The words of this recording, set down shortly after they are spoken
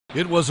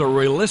It was a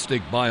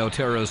realistic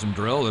bioterrorism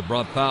drill that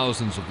brought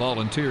thousands of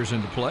volunteers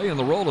into play in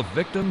the role of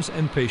victims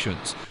and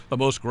patients. The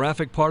most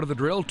graphic part of the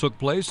drill took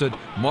place at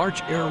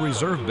March Air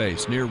Reserve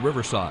Base near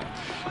Riverside.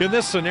 In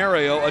this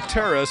scenario, a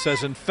terrorist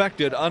has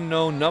infected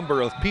unknown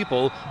number of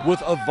people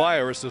with a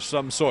virus of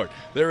some sort.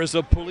 There is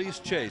a police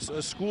chase.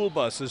 A school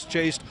bus is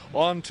chased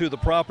onto the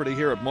property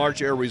here at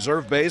March Air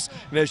Reserve Base,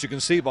 and as you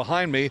can see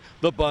behind me,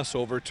 the bus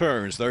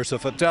overturns. There's a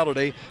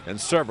fatality and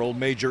several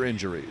major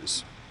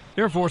injuries.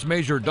 Air Force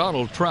Major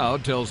Donald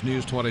Trout tells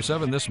News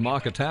 27 this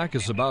mock attack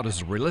is about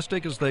as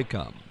realistic as they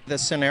come. The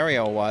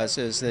scenario was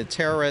the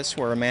terrorists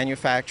were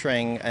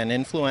manufacturing an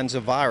influenza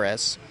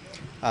virus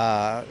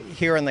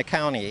here in the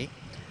county,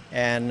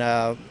 and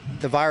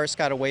the virus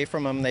got away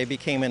from them. They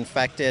became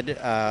infected.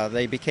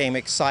 They became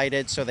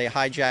excited, so they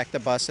hijacked the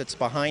bus that's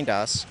behind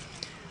us,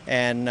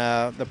 and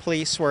the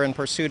police were in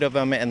pursuit of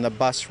them, and the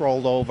bus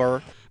rolled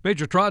over.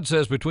 Major Trout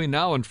says between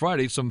now and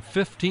Friday, some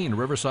 15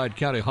 Riverside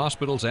County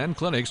hospitals and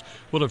clinics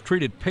will have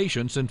treated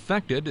patients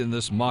infected in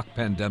this mock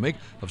pandemic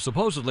of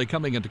supposedly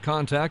coming into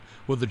contact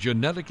with a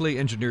genetically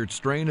engineered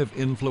strain of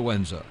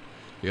influenza.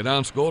 The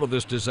announced goal of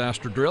this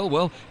disaster drill,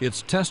 well,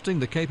 it's testing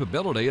the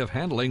capability of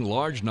handling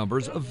large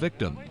numbers of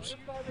victims.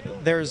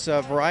 There's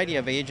a variety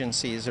of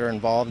agencies that are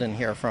involved in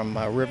here, from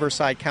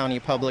Riverside County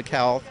Public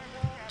Health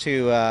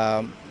to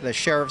the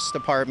Sheriff's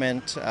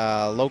Department,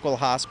 local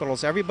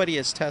hospitals. Everybody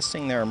is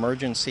testing their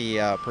emergency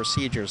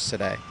procedures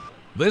today.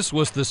 This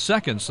was the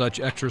second such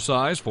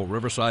exercise for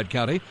Riverside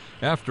County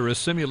after a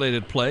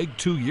simulated plague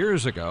 2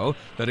 years ago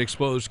that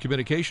exposed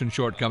communication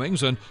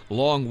shortcomings and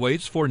long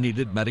waits for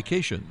needed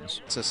medications.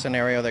 It's a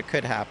scenario that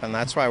could happen.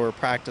 That's why we're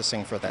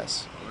practicing for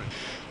this.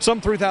 Some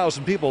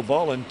 3,000 people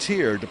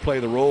volunteered to play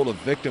the role of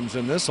victims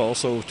in this,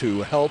 also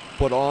to help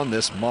put on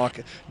this mock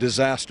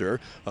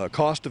disaster.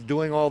 Cost of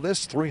doing all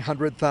this,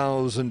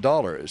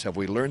 $300,000. Have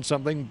we learned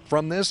something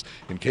from this?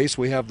 In case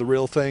we have the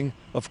real thing,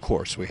 of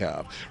course we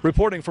have.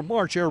 Reporting from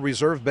March Air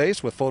Reserve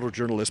Base with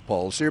photojournalist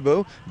Paul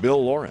Sirbu,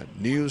 Bill Lauren,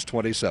 News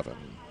 27.